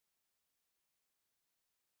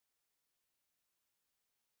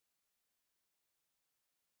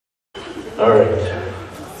All right.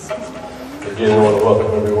 Again, I want to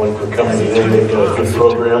welcome everyone for coming today. Make a good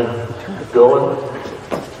program going.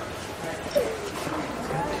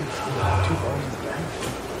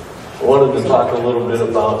 I wanted to talk a little bit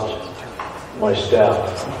about my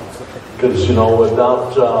staff, because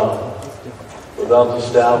without the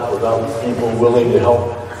staff, without people willing to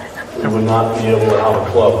help, we would not be able to have a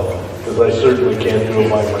club. Because I certainly can't do it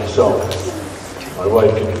by myself. My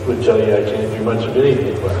wife would tell you I can't do much of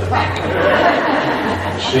anything, but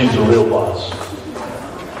she's the real boss.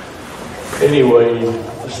 Anyway,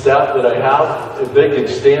 the staff that I have, if they could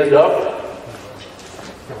stand up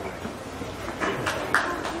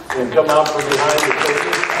and come out from behind the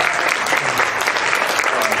curtain.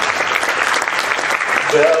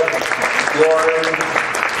 Deb, Lauren,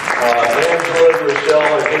 Angela, and Michelle,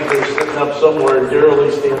 I think they're sitting up somewhere.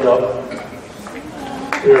 Dearly, stand up.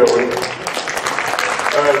 Dearly.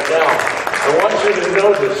 All right, now, I want you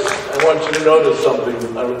to notice something.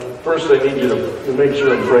 First, I need you to make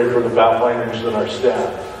sure and pray for the Pathfinders and our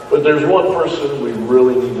staff. But there's one person we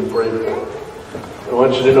really need to pray for. I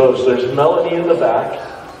want you to notice there's Melanie in the back.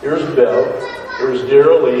 Here's Bev. There's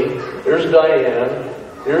Dearly. There's Diane.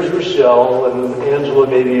 Here's Michelle, and Angela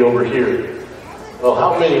maybe over here. Well,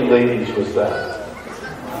 how many ladies was that?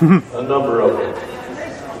 A number of them.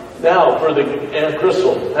 Now for the and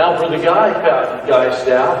Crystal. Now for the guy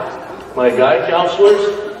staff, my guy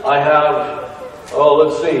counselors, I have. Oh,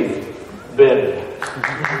 let's see, Ben.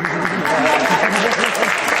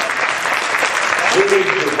 He needs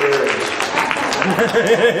your prayers.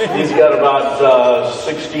 He's got about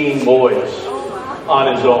 16 boys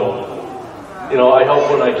on his own. I help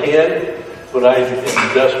when I can. But I am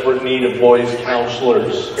in desperate need of boys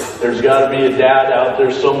counselors. There's got to be a dad out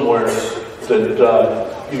there somewhere that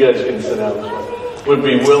you guys can sit down would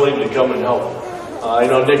be willing to come and help. I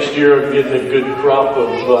know next year I'm getting a good crop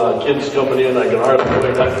of kids coming in. I can hardly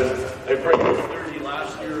wait. I prayed for 30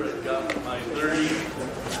 last year. I got my 30.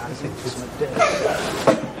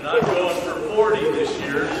 And I'm going for 40 this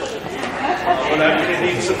year. But I'm going to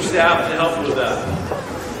need some staff to help with that.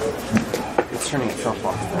 It's turning itself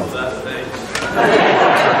off. Oh, that thanks.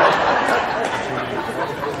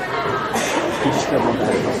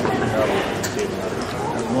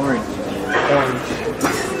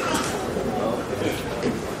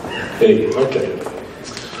 Hey, okay.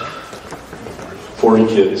 40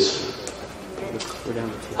 kids.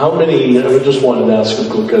 How many, I just wanted to ask a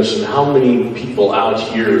quick question. How many people out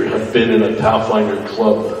here have been in a Pathfinder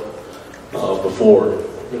club before?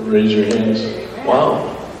 Raise your hands.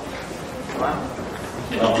 Wow.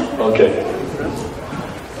 Oh, okay.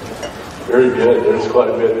 Very good. There's quite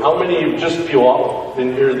a bit. How many just Puyallup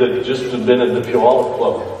in here that just have been at the Puyallup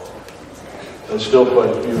Club? There's still quite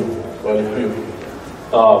a few.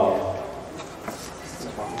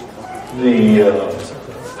 The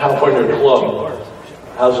Pathfinder Club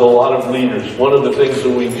has a lot of leaders. One of the things that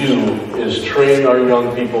we do is train our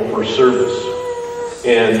young people for service.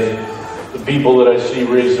 And the people that I see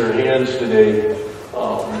raise their hands today,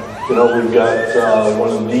 we've got one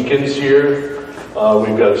of the deacons here.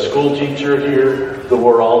 We've got a school teacher here. That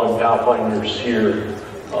we're all in Pathfinders here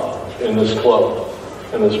in this club.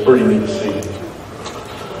 And it's pretty neat to see.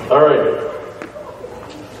 All right.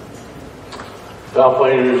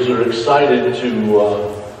 Pathfinders are excited to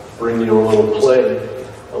bring you a little play,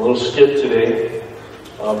 a little skit today.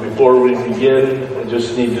 Before we begin, I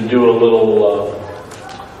just need to do a little,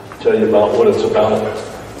 tell you about what it's about.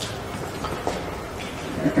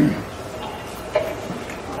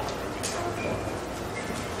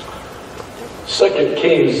 Second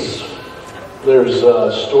Kings, there's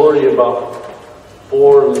a story about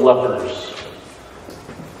 4 lepers.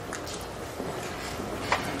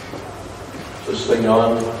 This thing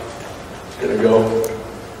on? Gonna go?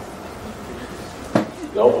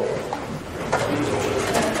 Nope.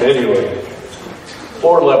 Anyway,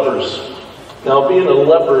 4 lepers. Now, being a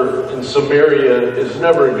leper in Samaria is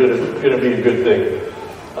never going to be a good thing.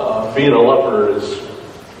 Being a leper is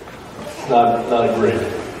not great.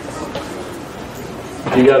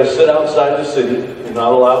 You got to sit outside the city. You're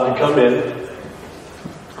not allowed to come in,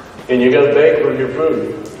 and you got to beg for your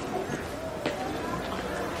food.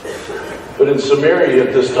 But in Samaria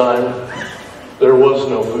at this time, there was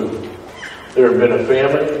no food. There had been a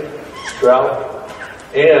famine, drought,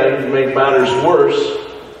 and to make matters worse,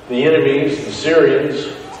 the enemies, the Syrians,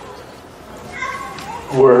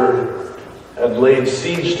 had laid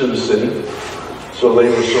siege to the city, so they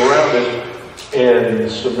were surrounded, and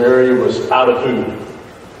Samaria was out of food.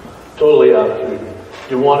 Totally out of food.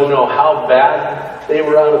 You want to know how bad they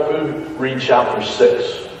were out of food? Read chapter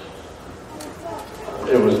 6.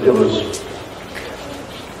 It was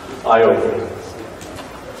eye-opening.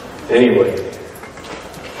 Anyway,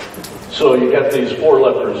 so you got these 4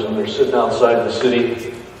 lepers, and they're sitting outside the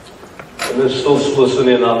city, and they're still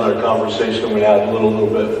listening in on their conversation we had a little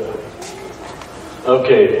bit.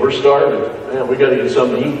 Okay, we're starving. Man, we got to get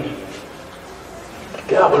something to eat.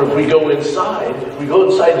 Yeah, but if we go inside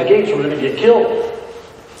the gates, we're going to get killed.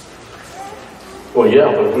 Well,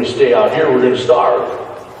 yeah, but if we stay out here, we're going to starve.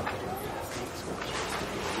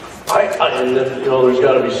 And then, there's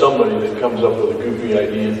got to be somebody that comes up with a goofy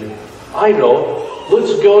idea. I know.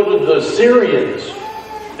 Let's go to the Syrians,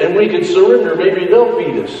 and we can surrender. Maybe they'll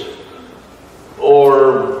feed us,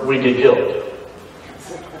 or we get killed.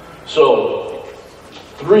 So,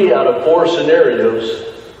 3 out of 4 scenarios,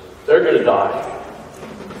 they're going to die.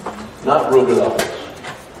 Not real good odds.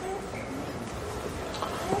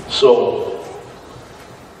 So,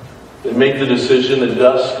 they make the decision at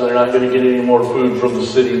dusk. They're not going to get any more food from the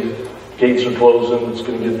city. Gates are closing. It's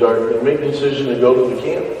going to get dark. They make the decision to go to the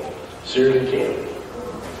camp, Syrian camp.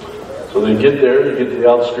 So they get there. They get to the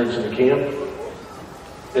outskirts of the camp,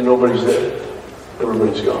 and nobody's there.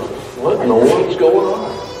 Everybody's gone. What in the world's going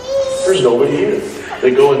on? There's nobody here.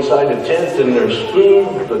 They go inside the tent, and there's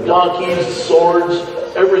food, the donkeys, swords.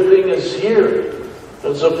 Everything is here.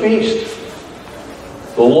 It's a feast.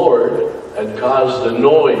 The Lord had caused the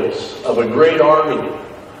noise of a great army,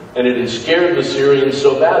 and it had scared the Syrians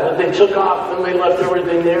so bad that they took off and they left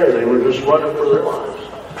everything there. They were just running for their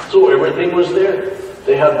lives. So everything was there.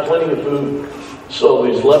 They had plenty of food. So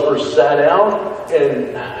these lepers sat down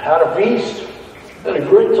and had a feast. Had a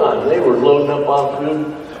great time. They were loading up on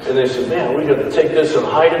food. And they said, man, we got to take this and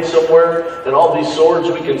hide it somewhere. And all these swords,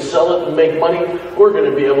 we can sell it and make money. We're going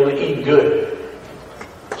to be able to eat good.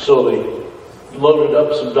 So they loaded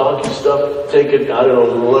up some donkey stuff, take it, I don't know,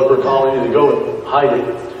 to the leper colony. They go and hide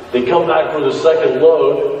it. They come back with a second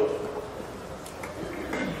load.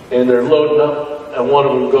 And they're loading up. And one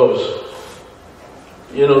of them goes,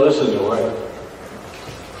 this isn't right.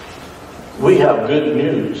 We have good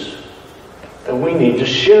news. And we need to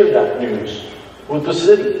share that news with the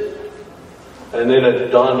city. And then it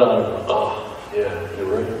dawned on him, oh, yeah, you're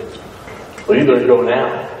right. Well, you better go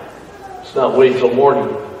now. Let's not wait till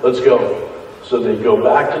morning. Let's go. So they go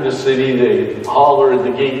back to the city. They holler at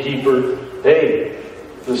the gatekeeper, hey,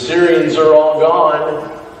 the Syrians are all gone.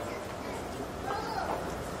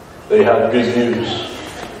 They have good news.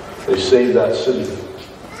 They saved that city.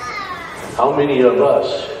 How many of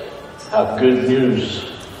us have good news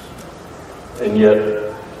and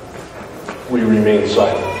yet we remain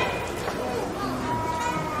silent?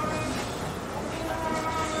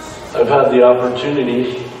 I've had the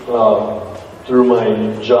opportunity through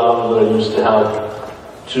my job that I used to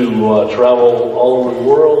have to travel all over the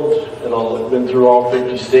world, and I've been through all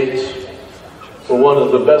 50 states. But one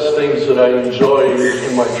of the best things that I enjoy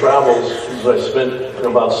in my travels is I spent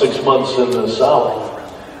about 6 months in the South,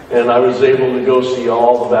 and I was able to go see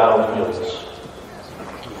all the battlefields.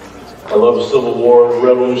 I love Civil War,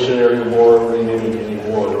 Revolutionary War, any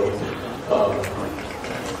war.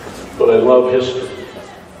 But I love history.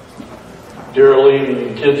 Dearly,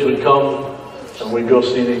 the kids would come and we'd go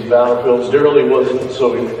see these battlefields. Dearly wasn't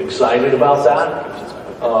so excited about that.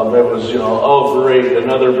 It was, oh great,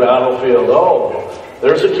 another battlefield. Oh,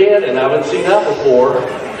 there's a cannon, I haven't seen that before.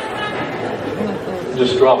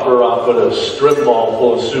 Just drop her off at a strip mall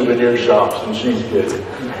full of souvenir shops and she's good.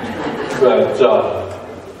 But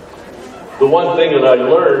the one thing that I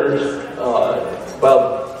learned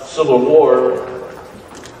about Civil War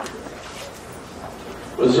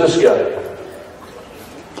was this guy,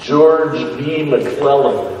 George B.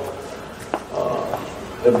 McClellan.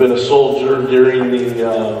 Had been a soldier during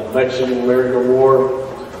the Mexican-American War.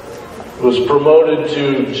 Was promoted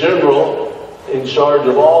to general in charge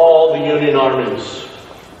of all the Union armies.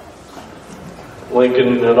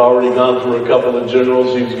 Lincoln had already gone through a couple of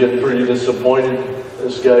generals. He was getting pretty disappointed.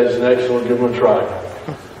 This guy's next, we'll give him a try.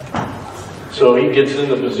 So he gets in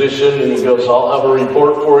the position and he goes, I'll have a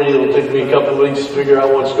report for you. It'll take me a couple of weeks to figure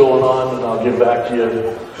out what's going on and I'll get back to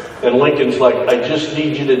you. And Lincoln's like, I just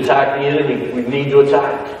need you to attack the enemy. We need to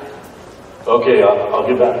attack. Okay, I'll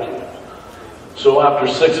get back to you. So after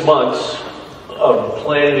 6 months of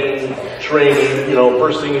planning, training,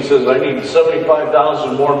 first thing he says, I need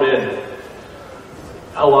 75,000 more men.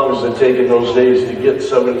 How long does it take in those days to get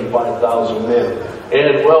 75,000 men?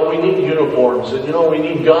 And, well, we need uniforms, and, we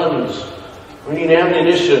need guns. We need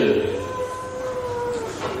ammunition.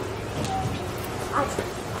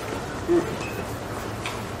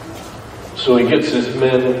 So he gets his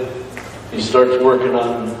men, he starts working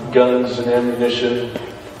on guns and ammunition.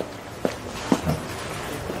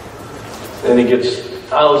 And he gets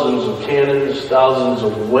thousands of cannons, thousands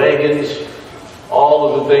of wagons,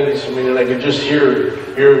 all of the things. I mean, and I could just hear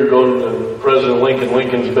him go to President Lincoln.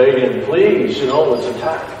 Lincoln's begging, please, let's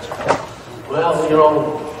attack. Well,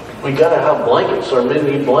 we got to have blankets. Our men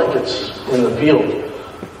need blankets in the field.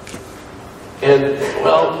 And,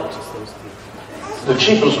 well, the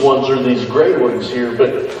cheapest ones are these gray ones here,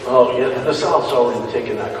 but, the South's already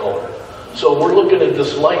taken that color. So we're looking at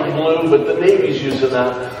this light blue, but the Navy's using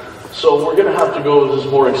that. So we're going to have to go with this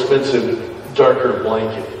more expensive, darker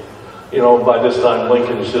blanket. By this time,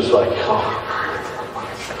 Lincoln is just like,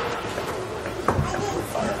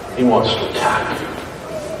 he wants to attack.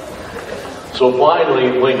 So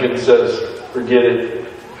finally, Lincoln says, forget it,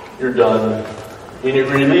 you're done. And it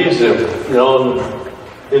relieves him.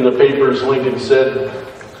 In the papers, Lincoln said,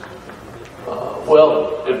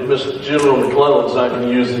 if Mr. General McClellan's not going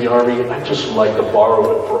to use the Army, I'd just like to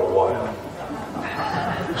borrow it for a while.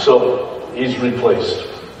 So, he's replaced.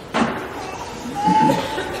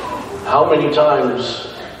 How many times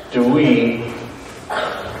do we,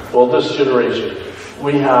 this generation,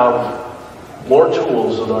 we have more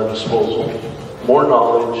tools at our disposal, more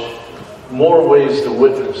knowledge, more ways to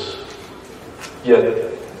witness,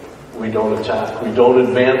 yet we don't attack. We don't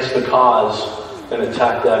advance the cause and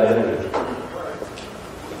attack that enemy.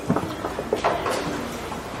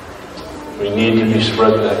 We need to be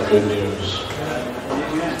spreading that good news.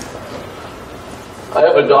 I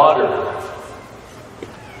have a daughter.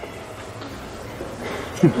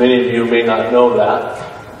 Many of you may not know that.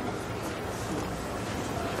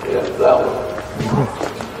 Yeah, that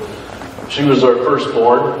one. She was our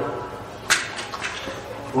firstborn.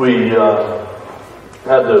 We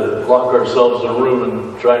had to lock ourselves in a room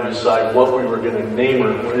and try and decide what we were going to name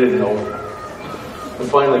her. We didn't know. We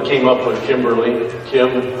finally came up with Kimberly.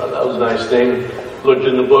 Kim, that was a nice name. Looked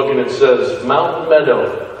in the book and it says Mountain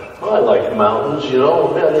Meadow. Well, I like mountains,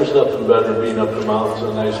 Man, there's nothing better than being up the mountains,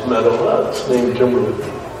 a nice meadow. That's named Kimberly.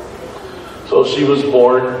 So she was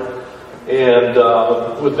born, and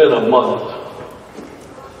within a month,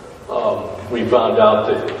 we found out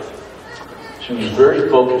that she was very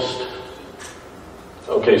focused.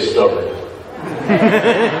 Okay, stubborn.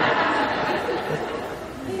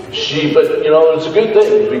 But it's a good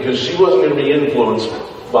thing because she wasn't going to be influenced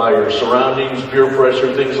by her surroundings, peer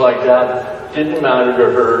pressure, things like that. Didn't matter to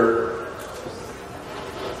her.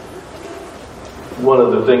 One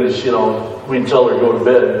of the things, we'd tell her go to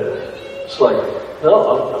bed. It's like,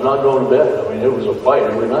 no, I'm not going to bed. I mean, it was a fight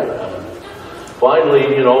every night. Finally,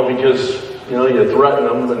 because, you threaten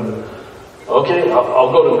them and, okay,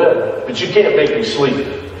 I'll go to bed, but you can't make me sleep.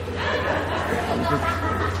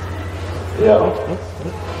 Yeah.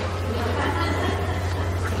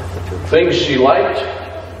 Things she liked.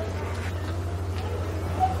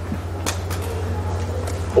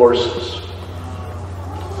 Horses.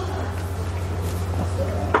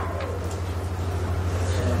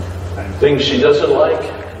 Things she doesn't like.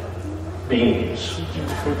 Beans.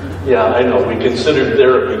 Yeah, I know. We considered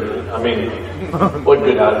therapy. I mean, what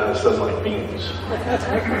good Adventist doesn't like beans?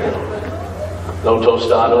 No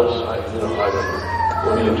tostados.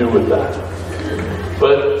 What do you do with that?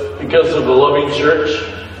 But because of the loving church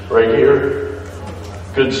right here,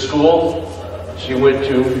 good school, she went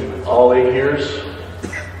to all 8 years.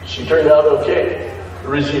 She turned out okay. The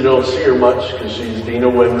reason you don't see her much because she's Dean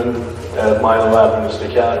of Women at Milo Adventist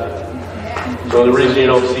Academy. So the reason you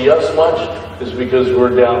don't see us much is because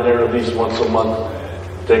we're down there at least once a month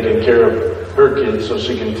taking care of her kids so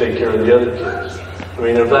she can take care of the other kids. I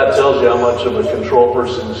mean, if that tells you how much of a control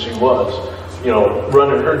person she was,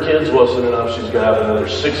 running her kids wasn't enough. She's got to have another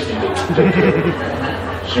 60 to take care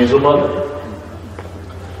of. She's a mother.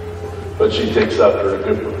 But she takes after a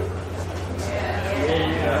good one.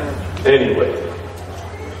 Anyway,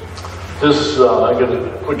 I got a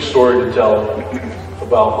quick story to tell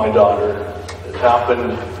about my daughter. It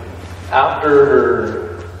happened after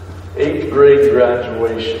her 8th grade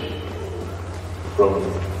graduation from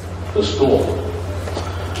the school.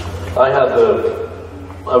 I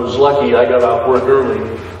was lucky, I got off work early,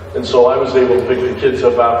 and so I was able to pick the kids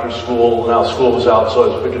up after school. Now school was out, so I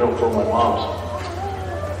was picking them from my mom's.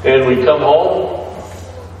 And we come home,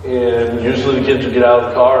 and usually the kids would get out of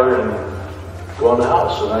the car and go in the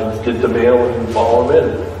house, and I'd get the mail and follow them in.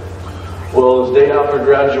 Well, the day after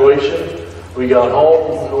graduation, we got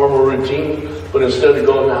home, normal routine, but instead of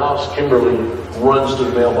going in the house, Kimberly runs to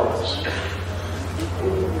the mailbox.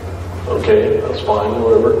 Okay, that's fine,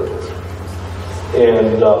 whatever.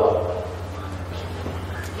 And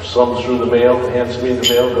thumbs through the mail, hands me the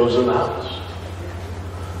mail, goes in the house.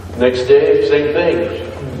 Next day, same thing. She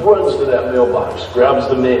runs to that mailbox, grabs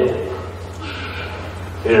the mail.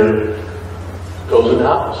 Here, Goes in the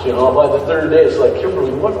house. You know, by the third day, it's like,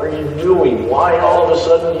 Kimberly, what are you doing? Why all of a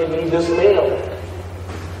sudden you need this mail?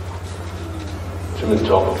 Jim and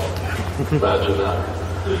Tom. Imagine that.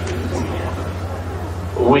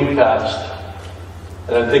 A week passed,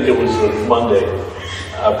 and I think it was a Monday,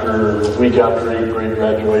 a week after 8th grade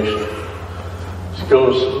graduation. She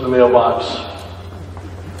goes to the mailbox,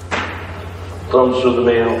 thumbs through the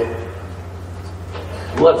mail,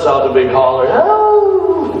 lets out a big holler, "Oh!"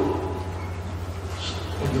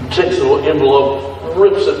 Takes the envelope,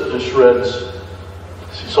 rips it to shreds.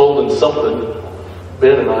 She's holding something.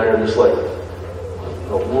 Ben and I are just like,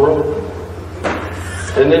 the world.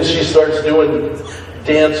 And then she starts doing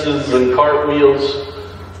dances and cartwheels.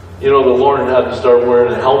 You know, the Lauren had to start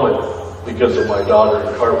wearing a helmet because of my daughter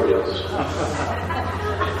and cartwheels.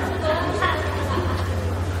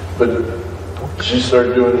 But she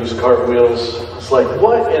started doing these cartwheels. It's like,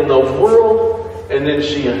 what in the world? And then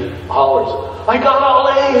she hollers, "I got all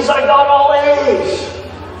A's! I got all A's!"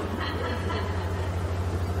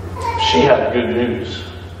 She had good news.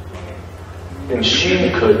 And she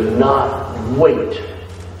could not wait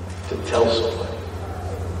to tell somebody.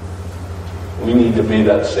 We need to be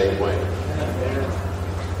that same way.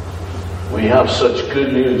 We have such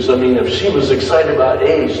good news. I mean, if she was excited about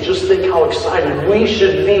A's, just think how excited we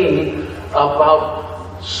should be about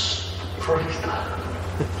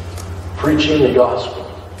preaching the gospel,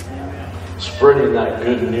 spreading that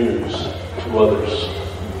good news to others.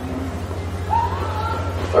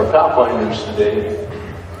 Our Pathfinders today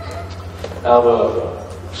have a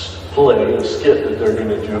play, a skit that they're going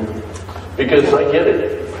to do, because I get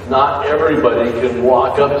it. Not everybody can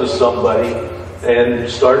walk up to somebody and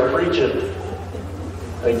start preaching.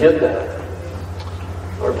 I get that.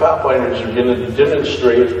 Our Pathfinders are going to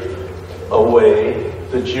demonstrate a way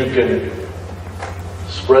that you can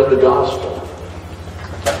spread the gospel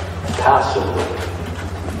passively.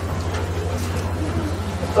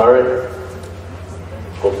 All right.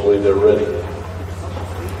 Hopefully they're ready.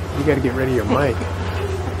 You got to get rid of your mic.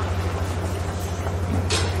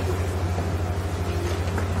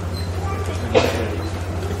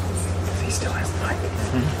 He still has the mic.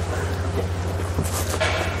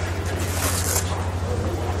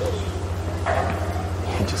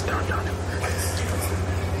 He just turned on him.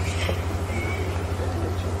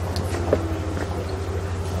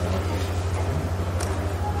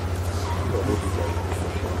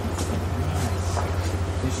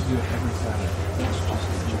 They should do it every Saturday.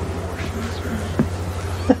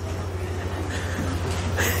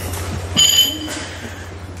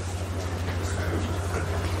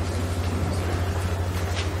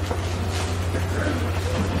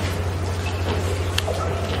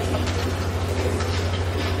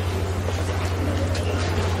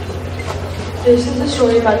 This is a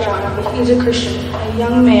story about John. He's a Christian, a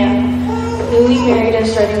young man, newly married and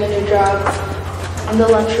starting a new job in the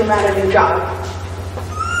lunchroom at a new job.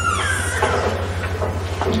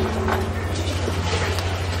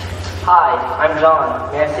 Hi, I'm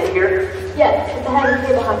John. May I sit here? Yes, at the head of the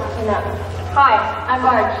table has to clean up. Hi, I'm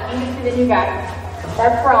Marge. You can see the new guy.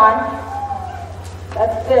 That's Ron.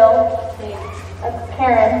 That's Bill. That's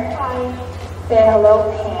Karen. Hi. Say hello,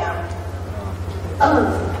 Pam.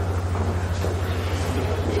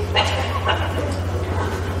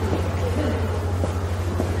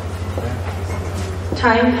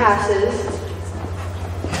 Time passes.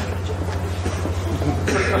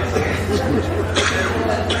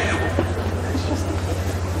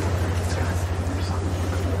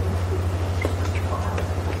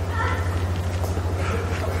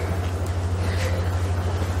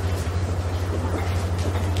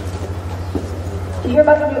 Did you hear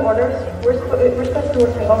about the new orders? We're supposed to be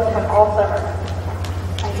working overtime all summer.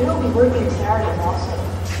 I hear we'll be working Saturdays also.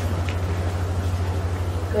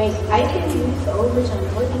 Great, I can use overtime.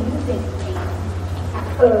 What do you think?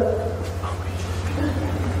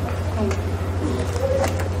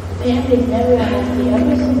 Family's never happy.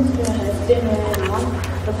 Ever since her husband ran off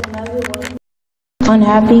with another woman,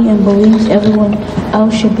 unhappy and believes everyone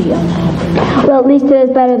else should be unhappy. Well, at least it is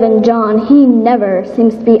better than John. He never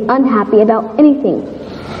seems to be unhappy about anything.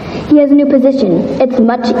 He has a new position. It's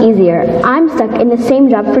much easier. I'm stuck in the same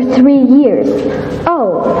job for 3 years.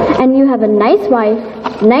 Oh, and you have a nice wife,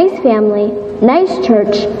 nice family, nice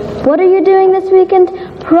church. What are you doing this weekend?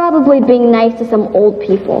 Probably being nice to some old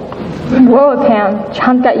people. Whoa, Pam.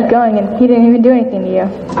 John got you going and he didn't even do anything to you.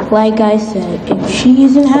 Like I said, if she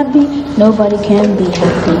isn't happy, nobody can be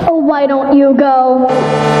happy. Oh, why don't you go?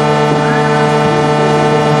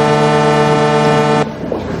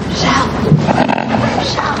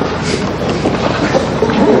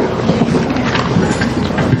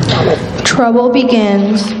 Trouble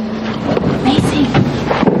begins.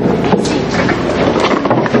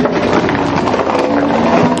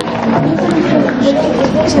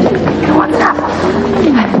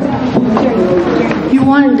 You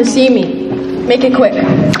wanted to see me. Make it quick.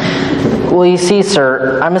 Well, you see,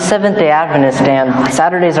 sir, I'm a Seventh-day Adventist, and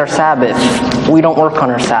Saturday's our Sabbath. We don't work on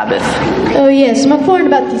our Sabbath. Oh yes, my point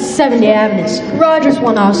about these 7-day Adventists. Roger's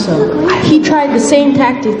one also. He tried the same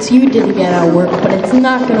tactics you did to get out of work, but it's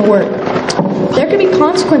not going to work. There could be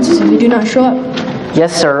consequences if you do not show up.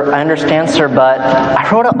 Yes, sir, I understand, sir, but I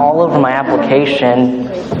wrote it all over my application.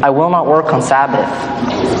 I will not work on Sabbath.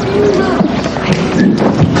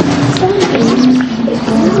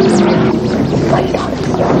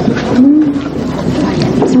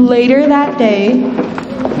 Later that day,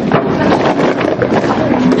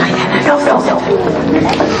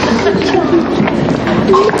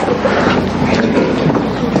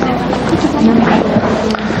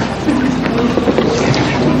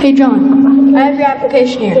 Hey John, I have your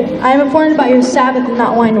application here. I am informed about your Sabbath and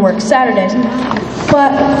not wanting to work Saturdays,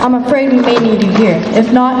 but I'm afraid we may need you here.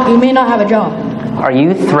 If not, you may not have a job. Are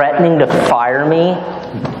you threatening to fire me?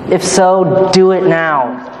 If so, do it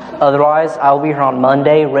now. Otherwise, I'll be here on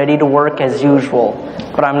Monday, ready to work as usual.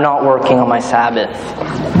 But I'm not working on my Sabbath.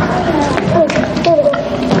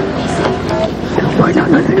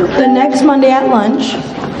 The next Monday at lunch,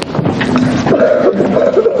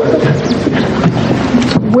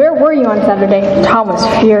 Where were you on Saturday? Tom was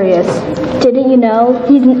furious. Didn't you know?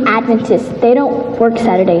 He's an Adventist. They don't work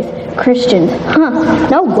Saturdays. Christians. Huh.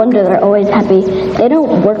 No wonder they're always happy. They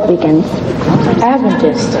don't work weekends.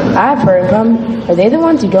 Adventist. I've heard of them. Are they the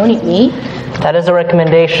ones who don't eat meat? That is a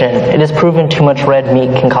recommendation. It is proven too much red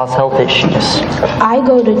meat can cause health issues. I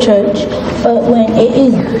go to church, but when it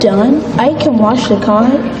is done, I can wash the car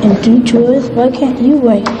and do chores. Why can't you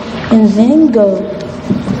wait and then go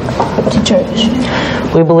to church?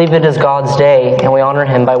 We believe it is God's day, and we honor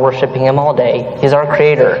Him by worshiping Him all day. He's our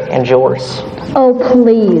Creator and yours. Oh,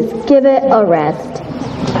 please, give it a rest.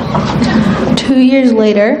 2 years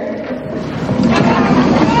later.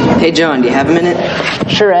 Hey John, do you have a minute?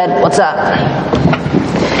 Sure, Ed. What's up?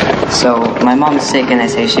 So, my mom is sick and I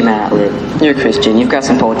say she may not live. You're a Christian. You've got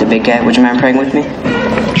some pull with the big guy. Would you mind praying with me?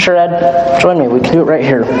 Sure, Ed. Join me. We can do it right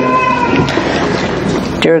here.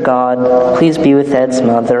 Dear God, please be with Ed's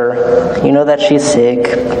mother. You know that she's sick.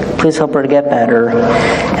 Please help her to get better.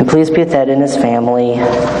 And please be with Ed and his family.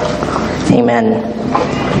 Amen.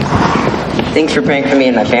 Thanks for praying for me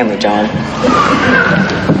and my family, John.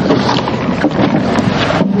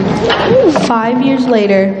 5 years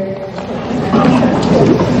later.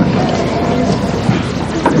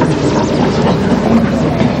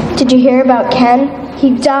 Did you hear about Ken?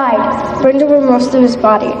 He died, burned over most of his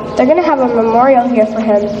body. They're going to have a memorial here for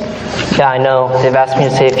him. Yeah, I know. They've asked me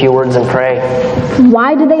to say a few words and pray.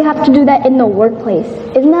 Why do they have to do that in the workplace?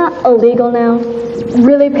 Isn't that illegal now?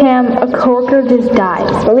 Really, Pam, a coworker just died.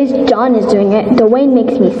 At least John is doing it. Dwayne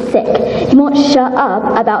makes me sick. He won't shut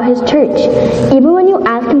up about his church. Even when you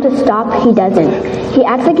ask him to stop, he doesn't. He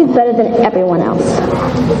acts like he's better than everyone else.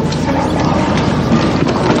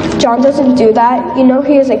 John doesn't do that. You know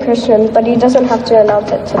he is a Christian, but he doesn't have to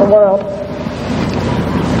announce it to the world.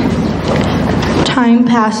 Time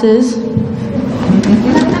passes.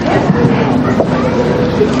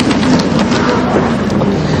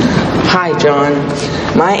 Hi, John.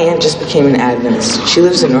 My aunt just became an Adventist. She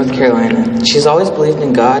lives in North Carolina. She's always believed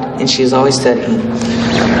in God, and she's always studying.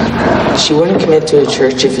 She wouldn't commit to a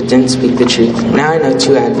church if it didn't speak the truth. Now I know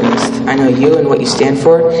two Adventists. I know you and what you stand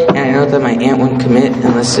for, and I know that my aunt wouldn't commit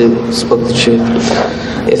unless it spoke the truth.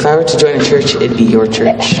 If I were to join a church, it'd be your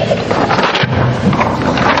church.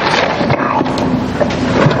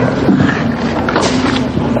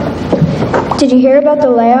 Did you hear about the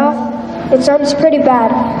layoff? It sounds pretty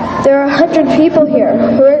bad. There are 100 people here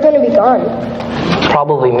who are going to be gone.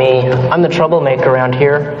 Probably me. I'm the troublemaker around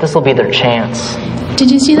here. This will be their chance. Did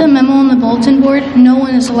you see the memo on the bulletin board? No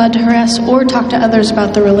one is allowed to harass or talk to others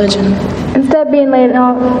about the religion. Instead of being laid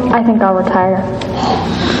off, I think I'll retire.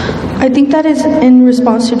 I think that is in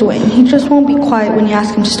response to Dwayne. He just won't be quiet when you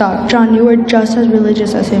ask him to stop. John, you are just as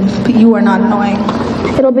religious as him, but you are not annoying.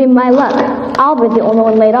 It'll be my luck. I'll be the only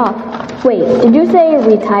one laid off. Wait, did you say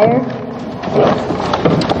retire?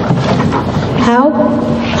 How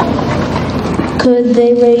could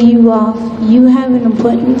they lay you off? You have an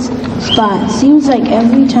important spot. Seems like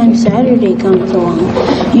every time Saturday comes along,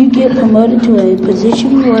 you get promoted to a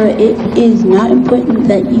position where it is not important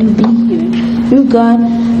that you be here. Your God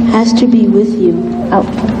has to be with you.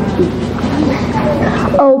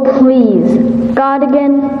 Oh, please. God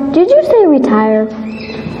again? Did you say retire?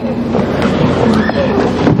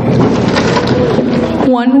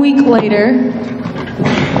 1 week later.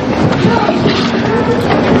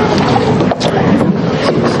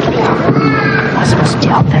 I was supposed to be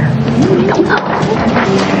out there. Don't know.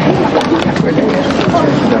 Wait.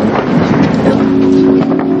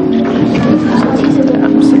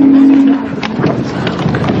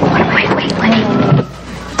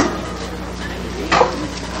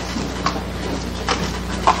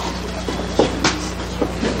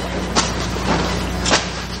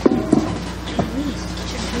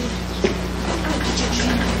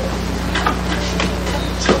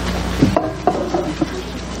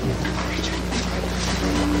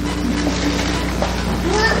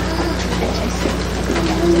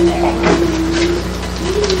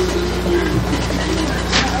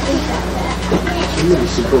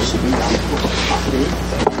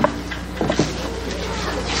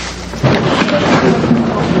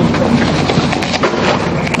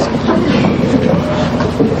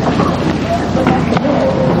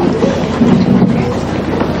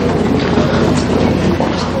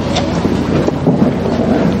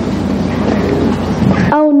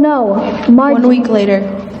 Oh no, Marge. 1 week later.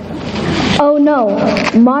 Oh no,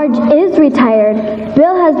 Marge is retired.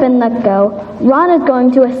 Bill has been let go. Ron is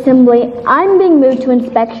going to assembly. I'm being moved to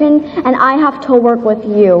inspection, and I have to work with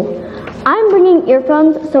you. I'm bringing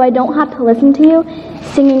earphones so I don't have to listen to you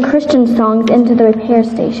singing Christian songs into the repair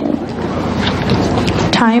station.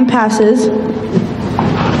 Time passes.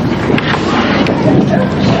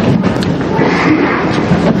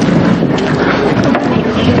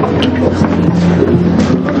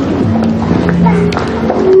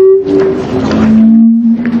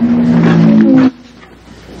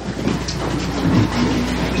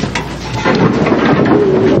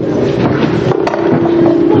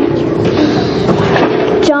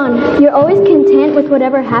 You're always content with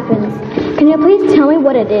whatever happens. Can you please tell me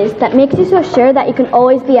what it is that makes you so sure that you can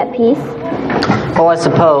always be at peace? Well, I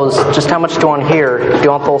suppose. Just how much do you want to hear? Do you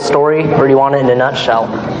want the whole story, or do you want it in a nutshell?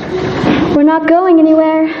 We're not going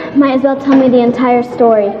anywhere. Might as well tell me the entire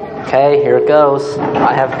story. Okay, here it goes.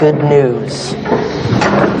 I have good news.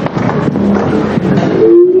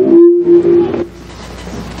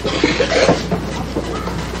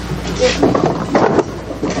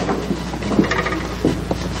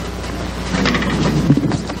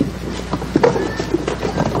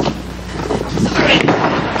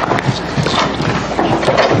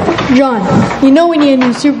 John, you know we need a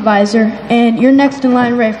new supervisor, and you're next in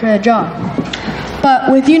line right for the job. But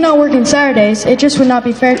with you not working Saturdays, it just would not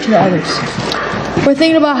be fair to the others. We're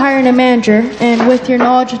thinking about hiring a manager, and with your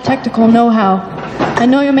knowledge of technical know-how, I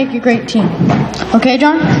know you'll make a great team. Okay,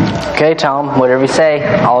 John? Okay, Tom, whatever you say.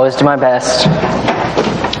 I'll always do my best.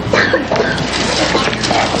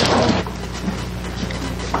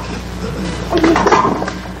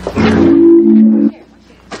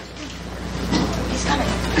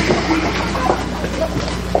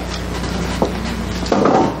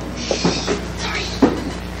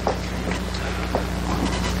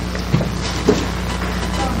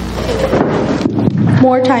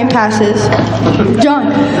 More time passes.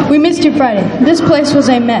 John, we missed you Friday. This place was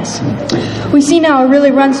a mess. We see now it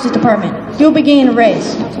really runs this department. You'll be getting a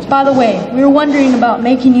raise. By the way, we were wondering about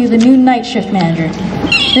making you the new night shift manager.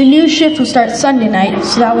 The new shift will start Sunday night,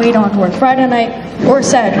 so that way you don't have to work Friday night or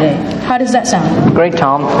Saturday. How does that sound? Great,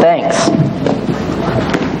 Tom. Thanks.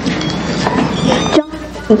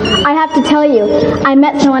 I have to tell you, I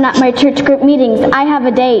met someone at my church group meetings. I have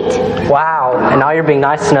a date. Wow, and now you're being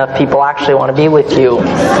nice enough, people actually want to be with you.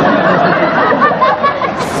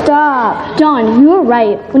 Stop. John, you were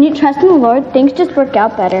right. When you trust in the Lord, things just work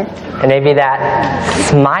out better. And maybe that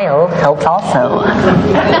smile helps also.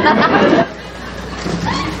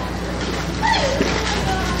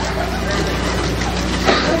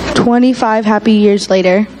 25 happy years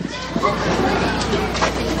later.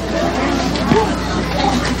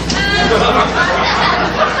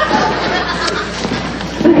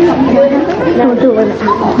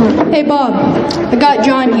 Hey, Bob. I got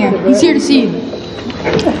John here. He's here to see you.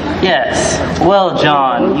 Yes. Well,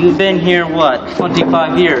 John, you've been here, what,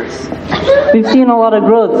 25 years? We've seen a lot of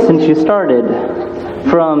growth since you started.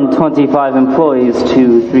 From 25 employees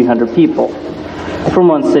to 300 people. From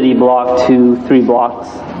 1 city block to 3 blocks.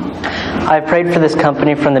 I've prayed for this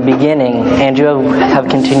company from the beginning, and you have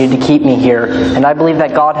continued to keep me here. And I believe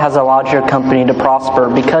that God has allowed your company to prosper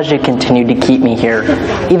because you continue to keep me here,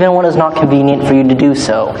 even when it's not convenient for you to do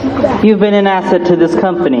so. You've been an asset to this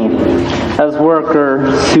company, as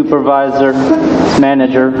worker, supervisor,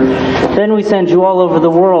 manager. Then we send you all over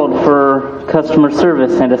the world for customer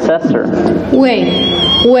service and assessor. Wait.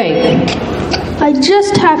 I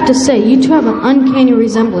just have to say, you two have an uncanny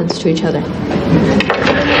resemblance to each other.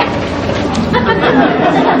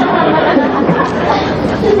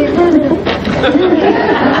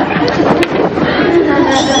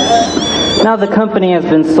 the company has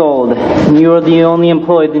been sold, and you are the only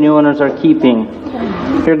employee the new owners are keeping.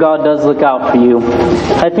 Your God does look out for you.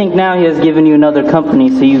 I think now He has given you another company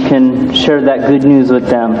so you can share that good news with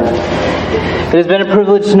them. It has been a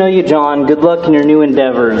privilege to know you, John. Good luck in your new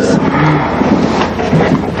endeavors.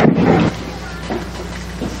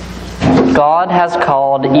 God has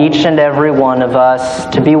called each and every one of us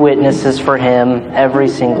to be witnesses for Him every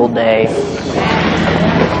single day.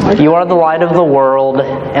 You are the light of the world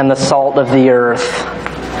and the salt of the earth.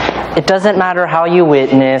 It doesn't matter how you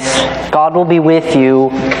witness, God will be with you,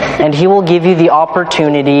 and He will give you the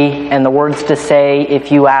opportunity and the words to say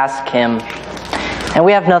if you ask Him. And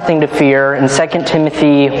we have nothing to fear. In 2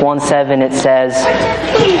 Timothy 1:7 it says,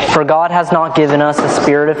 "For God has not given us a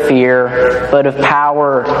spirit of fear, but of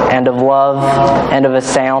power and of love and of a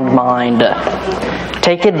sound mind."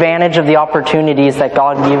 Take advantage of the opportunities that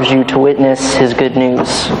God gives you to witness His good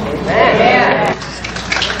news. Amen.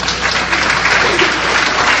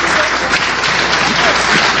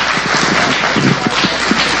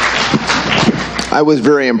 I was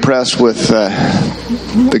very impressed with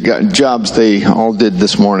the jobs they all did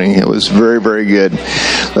this morning. It was very, very good.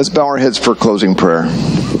 Let's bow our heads for closing prayer.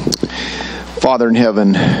 Father in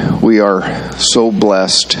heaven, we are so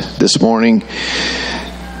blessed this morning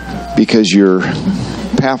because your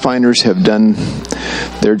Pathfinders have done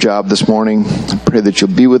their job this morning. I pray that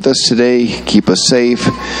you'll be with us today, keep us safe,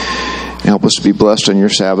 and help us to be blessed on your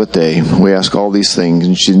Sabbath day. We ask all these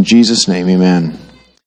things in Jesus' name, amen.